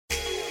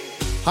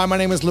Hi, my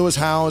name is Lewis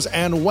Howes,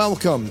 and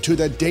welcome to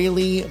the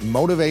Daily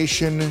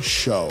Motivation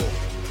Show.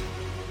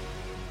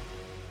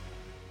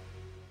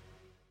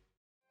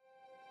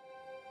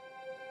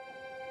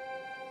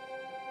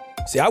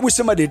 See, I wish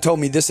somebody had told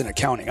me this in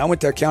accounting. I went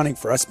to accounting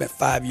I spent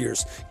 5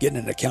 years getting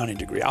an accounting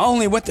degree. I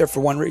only went there for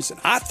one reason.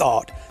 I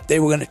thought they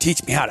were going to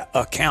teach me how to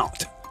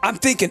account. I'm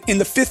thinking in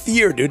the 5th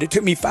year, dude, it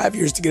took me 5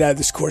 years to get out of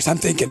this course. I'm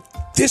thinking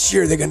this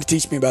year they're going to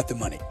teach me about the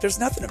money. There's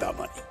nothing about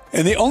money.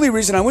 And the only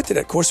reason I went to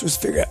that course was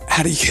to figure out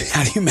how do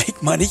you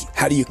make money?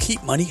 How do you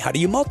keep money? How do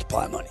you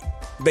multiply money?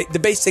 The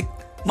basic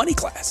money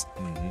class.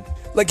 Mm-hmm.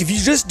 Like if you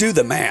just do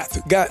the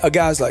math, a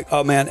guy's like,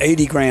 oh man,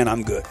 80 grand,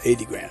 I'm good.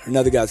 80 grand.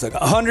 Another guy's like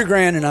 100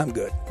 grand and I'm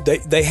good.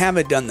 They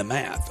haven't done the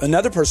math.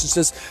 Another person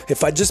says,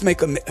 if I just have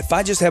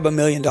 $1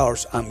 million,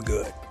 I'm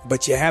good.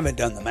 But you haven't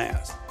done the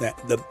math,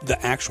 the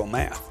actual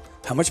math.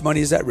 How much money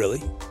is that really?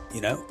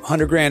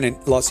 100 grand in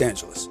Los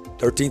Angeles,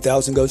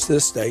 13,000 goes to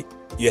the state.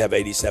 You have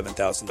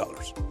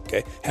 $87,000.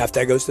 Okay. Half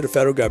that goes to the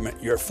federal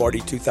government. You're at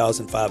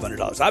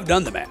 $42,500. I've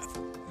done the math.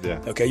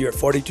 Yeah. Okay. You're at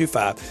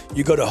 $42,500.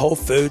 You go to Whole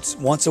Foods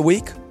once a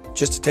week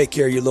just to take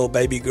care of your little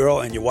baby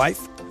girl and your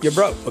wife. You're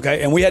broke.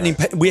 Okay. And we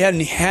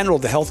hadn't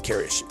handled the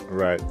healthcare issue.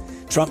 Right.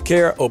 Trump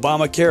care,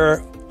 Obama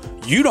care.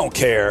 You don't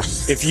care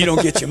if you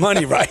don't get your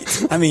money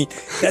right. I mean,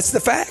 that's the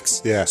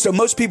facts. Yeah. So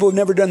most people have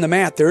never done the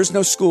math. There is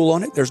no school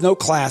on it. There's no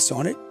class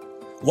on it.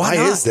 Why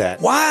not? Is that?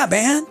 Why,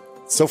 man?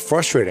 So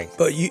frustrating.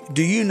 But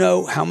do you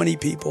know how many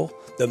people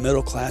the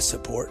middle class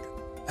support?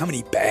 How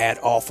many bad,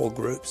 awful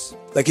groups?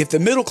 Like if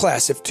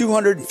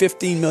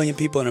 215 million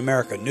people in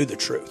America knew the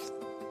truth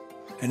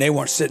and they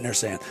weren't sitting there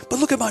saying, but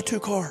look at my 2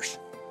 cars.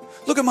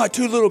 Look at my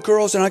 2 little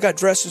girls and I got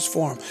dresses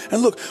for them.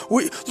 And look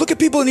at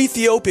people in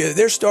Ethiopia.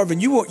 They're starving.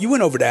 You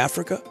went over to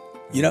Africa,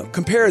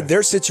 compare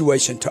their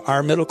situation to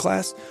our middle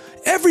class.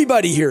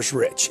 Everybody here is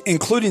rich,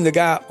 including the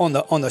guy on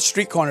the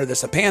street corner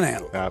that's a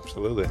panhandler.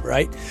 Absolutely.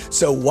 Right?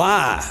 So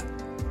why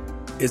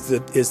is the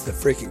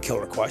freaking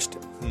killer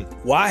question?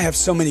 Why have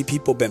so many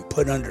people been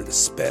put under the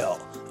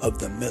spell of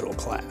the middle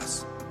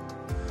class?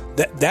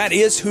 That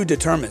is who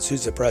determines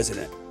who's the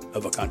president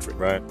of a country.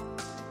 Right.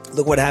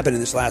 Look what happened in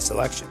this last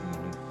election.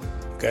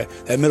 Okay,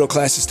 that middle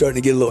class is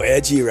starting to get a little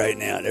edgy right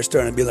now. They're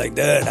starting to be like,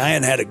 Dad, I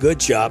hadn't had a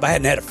good job. I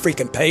hadn't had a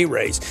freaking pay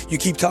raise. You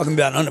keep talking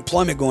about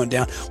unemployment going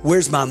down.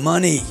 Where's my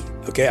money?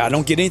 Okay, I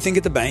don't get anything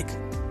at the bank.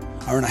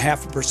 I earn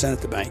 0.5%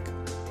 at the bank.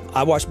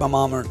 I watched my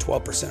mom earn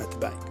 12% at the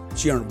bank.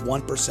 She earned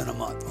 1% a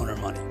month on her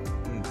money.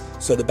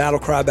 So the battle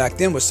cry back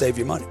then was save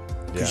your money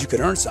because you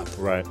could earn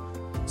something. Right.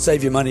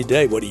 Save your money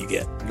today. What do you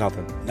get?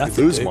 Nothing. You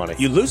lose money.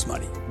 You lose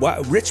money.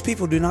 Why? Rich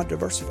people do not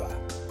diversify.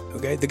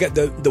 Okay,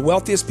 the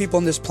wealthiest people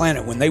on this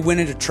planet, when they went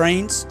into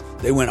trains,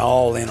 they went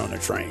all in on the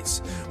trains.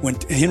 When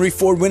Henry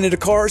Ford went into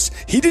cars,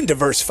 he didn't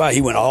diversify. He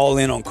went all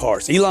in on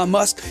cars. Elon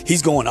Musk,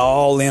 he's going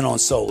all in on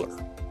solar,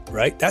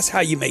 right? That's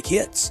how you make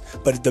hits.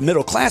 But the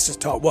middle class is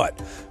taught what?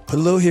 Put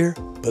a little here,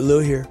 put a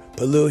little here,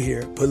 put a little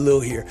here, put a little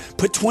here.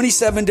 Put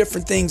 27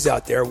 different things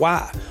out there.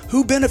 Why?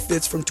 Who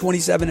benefits from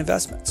 27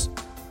 investments?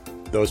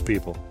 Those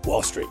people.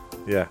 Wall Street.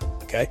 Yeah.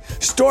 Okay,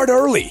 start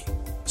early.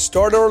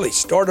 Start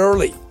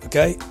early,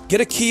 okay?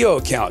 Get a Keogh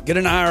account, get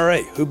an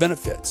IRA. Who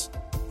benefits?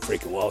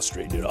 Freaking Wall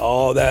Street, dude.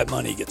 All that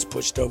money gets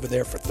pushed over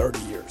there for 30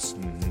 years.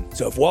 Mm-hmm.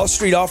 So if Wall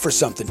Street offers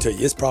something to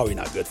you, it's probably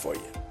not good for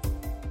you.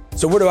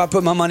 So where do I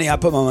put my money? I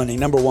put my money,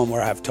 number 1,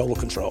 where I have total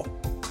control.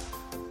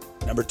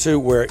 Number 2,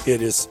 where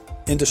it is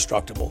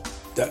indestructible.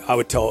 That I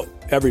would tell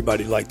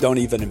everybody, like, don't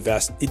even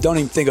invest. Don't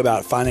even think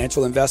about a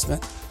financial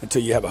investment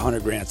until you have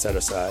 100 grand set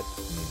aside.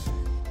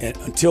 And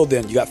until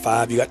then, you got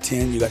 5, you got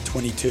 10, you got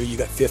 22, you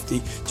got 50.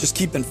 Just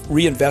keep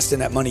reinvesting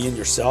that money in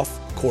yourself,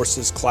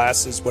 courses,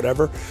 classes,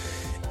 whatever.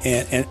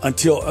 And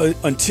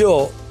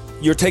until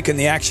you're taking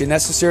the action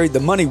necessary, the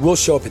money will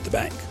show up at the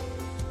bank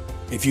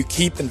if you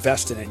keep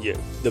investing in you,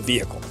 the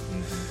vehicle.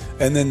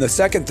 Mm-hmm. And then the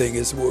second thing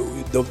is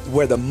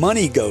where the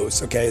money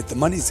goes, okay, the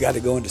money's got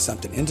to go into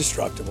something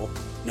indestructible.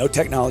 No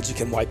technology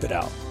can wipe it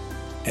out.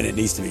 And it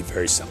needs to be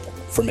very simple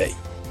for me.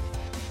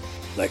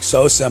 Like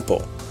so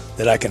simple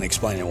that I can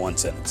explain in one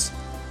sentence.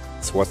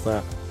 So what's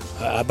that?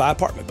 I buy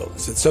apartment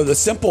buildings. And so the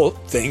simple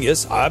thing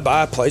is I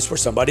buy a place where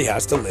somebody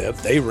has to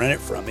live. They rent it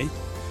from me,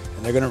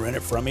 and they're going to rent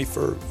it from me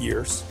for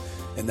years,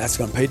 and that's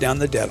going to pay down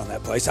the debt on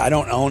that place. I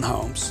don't own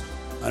homes.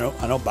 I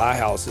don't buy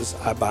houses.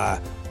 I buy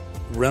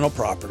rental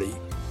property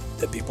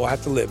that people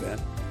have to live in,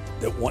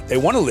 they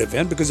want to live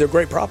in because they're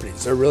great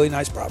properties. They're really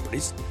nice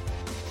properties,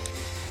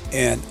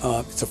 and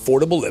it's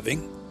affordable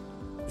living.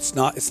 It's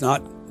not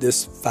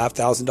this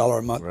 $5,000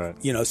 a month,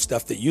 right,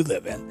 stuff that you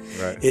live in.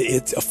 Right.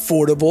 It's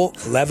affordable,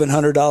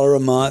 $1,100 a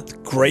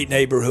month, great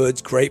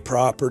neighborhoods, great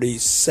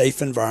properties,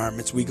 safe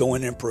environments. We go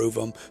in and improve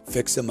them,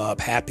 fix them up,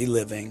 happy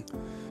living,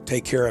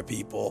 take care of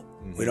people.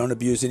 Mm-hmm. We don't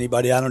abuse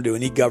anybody. I don't do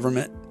any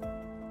government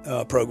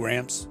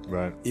programs,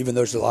 right, even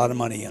though there's a lot of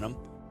money in them.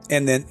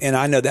 And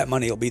I know that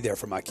money will be there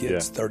for my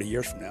kids 30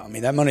 years from now. I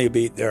mean, that money will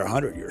be there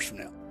 100 years from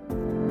now.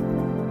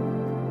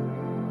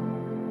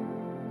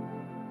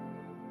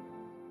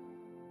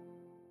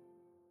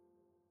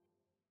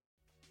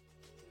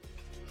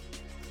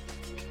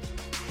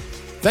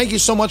 Thank you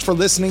so much for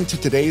listening to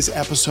today's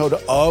episode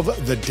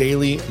of The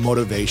Daily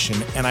Motivation,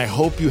 and I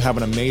hope you have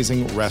an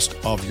amazing rest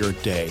of your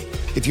day.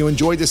 If you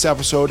enjoyed this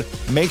episode,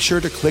 make sure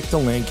to click the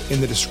link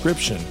in the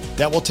description.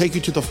 That will take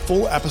you to the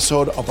full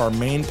episode of our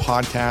main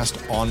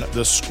podcast on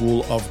the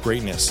School of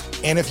Greatness.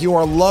 And if you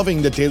are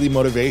loving The Daily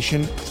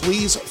Motivation,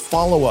 please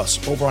follow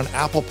us over on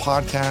Apple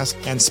Podcasts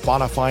and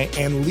Spotify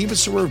and leave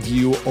us a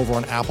review over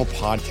on Apple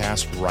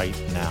Podcasts right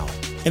now.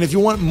 And if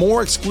you want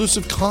more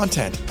exclusive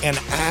content and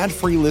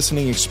ad-free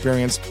listening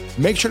experience,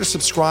 make sure to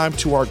subscribe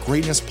to our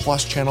Greatness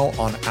Plus channel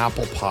on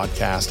Apple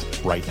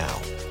Podcast right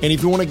now. And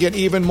if you want to get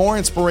even more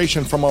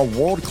inspiration from our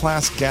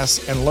world-class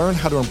guests and learn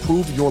how to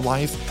improve your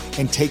life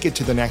and take it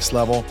to the next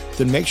level,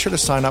 then make sure to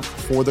sign up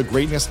for the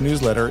Greatness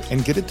newsletter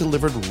and get it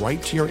delivered right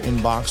to your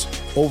inbox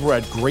over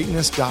at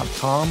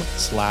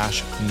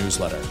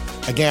greatness.com/newsletter.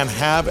 Again,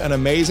 have an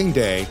amazing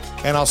day,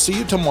 and I'll see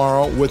you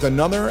tomorrow with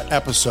another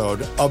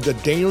episode of the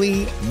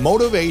Daily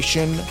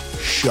Motivation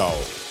Show.